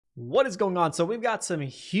What is going on? So we've got some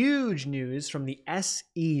huge news from the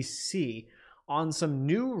SEC on some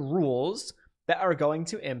new rules that are going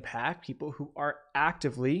to impact people who are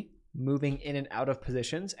actively moving in and out of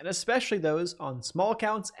positions, and especially those on small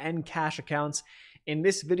accounts and cash accounts. In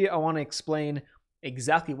this video, I want to explain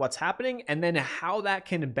exactly what's happening and then how that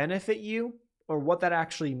can benefit you, or what that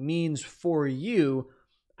actually means for you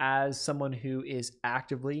as someone who is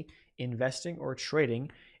actively investing or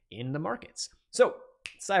trading in the markets. So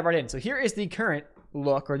let's dive right in. So here is the current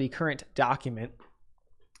look, or the current document.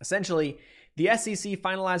 Essentially, the SEC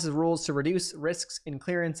finalizes rules to reduce risks in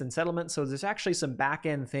clearance and settlement. So there's actually some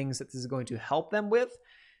back-end things that this is going to help them with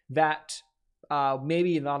that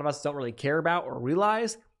maybe a lot of us don't really care about or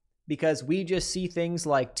realize, because we just see things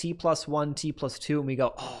like T+1, T+2, and we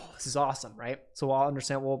go, oh, this is awesome, right? So I'll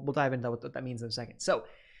understand. We'll dive into what that means in a second. So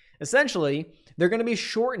essentially, they're going to be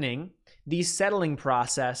shortening the settling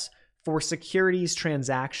process for securities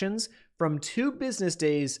transactions from 2 business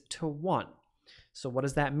days to 1. So what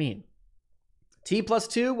does that mean?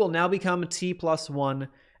 T+2 will now become T+1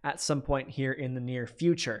 at some point here in the near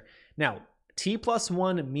future. Now,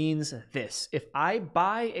 T+1 means this. If I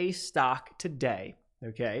buy a stock today,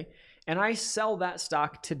 okay, and I sell that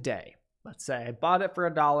stock today, let's say I bought it for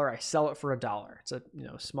 $1, I sell it for $1. It's a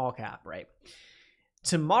small cap, right?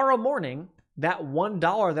 Tomorrow morning, that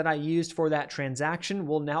 $1 that I used for that transaction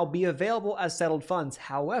will now be available as settled funds.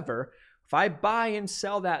 However, if I buy and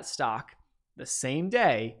sell that stock the same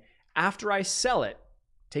day, after I sell it,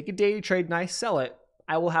 take a day trade and I sell it,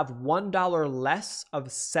 I will have $1 less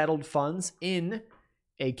of settled funds in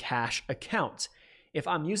a cash account. If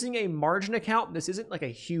I'm using a margin account, this isn't like a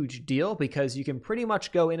huge deal, because you can pretty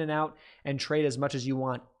much go in and out and trade as much as you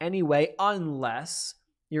want anyway, unless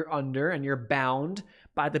you're under and you're bound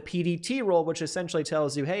by the PDT rule, which essentially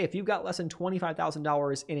tells you, hey, if you've got less than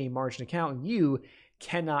 $25,000 in a margin account, you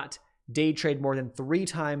cannot day trade more than 3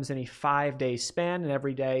 times in a 5-day span, and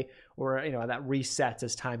every day, or that resets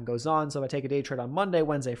as time goes on. So if I take a day trade on Monday,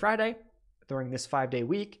 Wednesday, Friday during this 5-day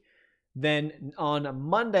week, then on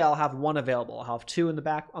Monday I'll have 1 available. I'll have 2 in the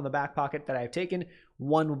back on the back pocket that I've taken.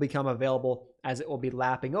 1 will become available as it will be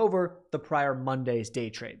lapping over the prior Monday's day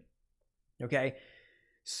trade. Okay,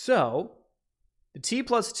 so the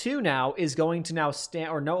T+2 now is going to now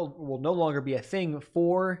will no longer be a thing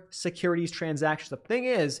for securities transactions. The thing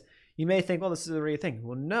is, you may think, well, this is already a thing.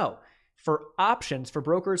 Well, no. For options, for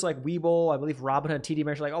brokers like Webull, I believe Robinhood, TD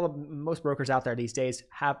Ameritrade, like most brokers out there these days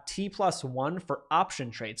have T+1 for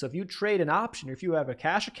option trade. So if you trade an option, or if you have a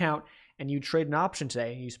cash account and you trade an option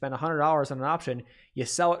today, you spend $100 on an option, you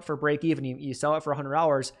sell it for break even, you sell it for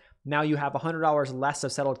 $100, now you have $100 less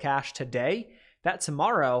of settled cash today. That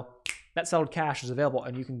tomorrow, that settled cash is available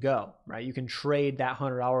and you can go, right? You can trade that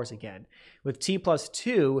 $100 again. With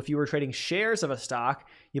T+2, if you were trading shares of a stock,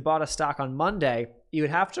 you bought a stock on Monday, you would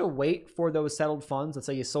have to wait for those settled funds. Let's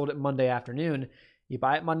say you sold it Monday afternoon. You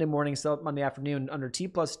buy it Monday morning, sell it Monday afternoon. Under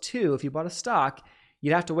T+2, if you bought a stock,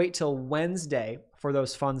 you'd have to wait till Wednesday for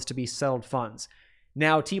those funds to be settled funds.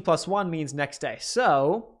 Now, T+1 means next day.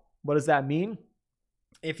 So what does that mean?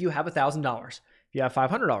 If you have $1,000, if you have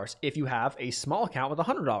 $500, if you have a small account with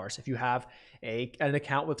 $100, if you have an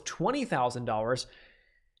account with $20,000,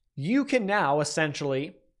 you can now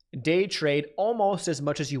essentially day trade almost as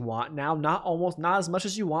much as you want. Now, not as much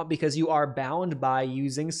as you want, because you are bound by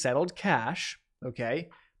using settled cash, okay?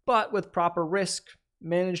 But with proper risk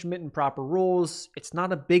management and proper rules, it's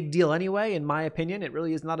not a big deal anyway, in my opinion. It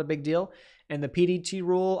really is not a big deal. And the PDT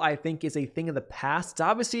rule, I think, is a thing of the past. It's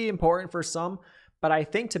obviously important for some, but I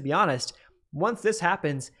think, to be honest, once this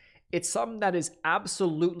happens, it's something that is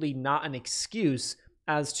absolutely not an excuse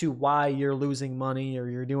as to why you're losing money, or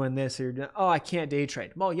you're doing this, or you're doing, oh, I can't day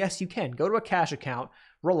trade. Well, yes, you can. Go to a cash account,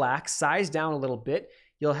 relax, size down a little bit.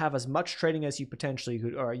 You'll have as much trading as you potentially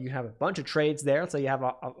could, or you have a bunch of trades there. Let's say you have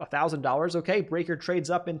 $1,000. Okay, break your trades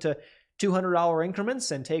up into $200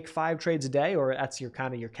 increments and take 5 trades a day, or that's your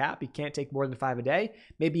kind of your cap. You can't take more than 5 a day.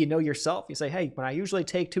 Maybe you know yourself. You say, hey, when I usually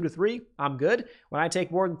take 2 to 3, I'm good. When I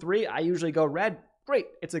take more than 3, I usually go red. Great.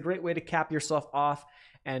 It's a great way to cap yourself off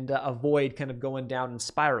and avoid kind of going down and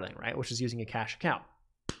spiraling, right? Which is using a cash account.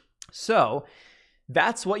 So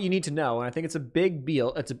that's what you need to know. And I think it's a big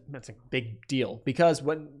deal. It's a big deal, because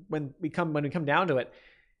when we come down to it,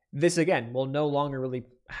 this again will no longer really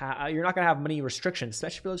you're not going to have many restrictions,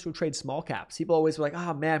 especially for those who trade small caps. People always be like,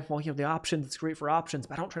 oh man, well, the options, it's great for options,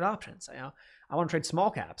 but I don't trade options. I want to trade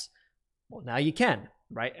small caps. Well, now you can,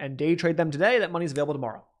 right? And day trade them today, that money's available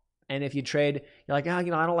tomorrow. And if you trade, you're like, I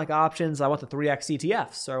don't like options. I want the 3x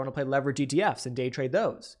ETFs, so I want to play leverage ETFs and day trade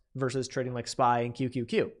those versus trading like SPY and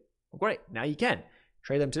QQQ. Well, great. Now you can.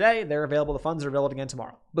 Trade them today. They're available. The funds are available again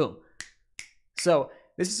tomorrow. Boom. So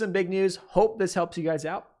this is some big news. Hope this helps you guys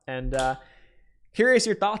out. And curious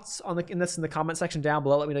your thoughts on in the comment section down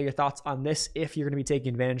below. Let me know your thoughts on this if you're going to be taking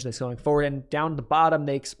advantage of this going forward. And down at the bottom,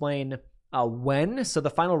 they explain when. So the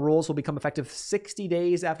final rules will become effective 60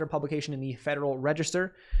 days after publication in the Federal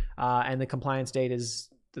Register. And the compliance date is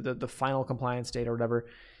the final compliance date or whatever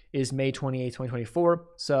is May 28, 2024.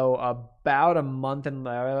 So about a month and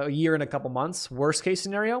a year and a couple months, worst case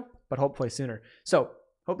scenario, but hopefully sooner. So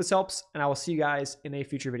hope this helps, and I will see you guys in a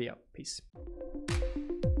future video. Peace.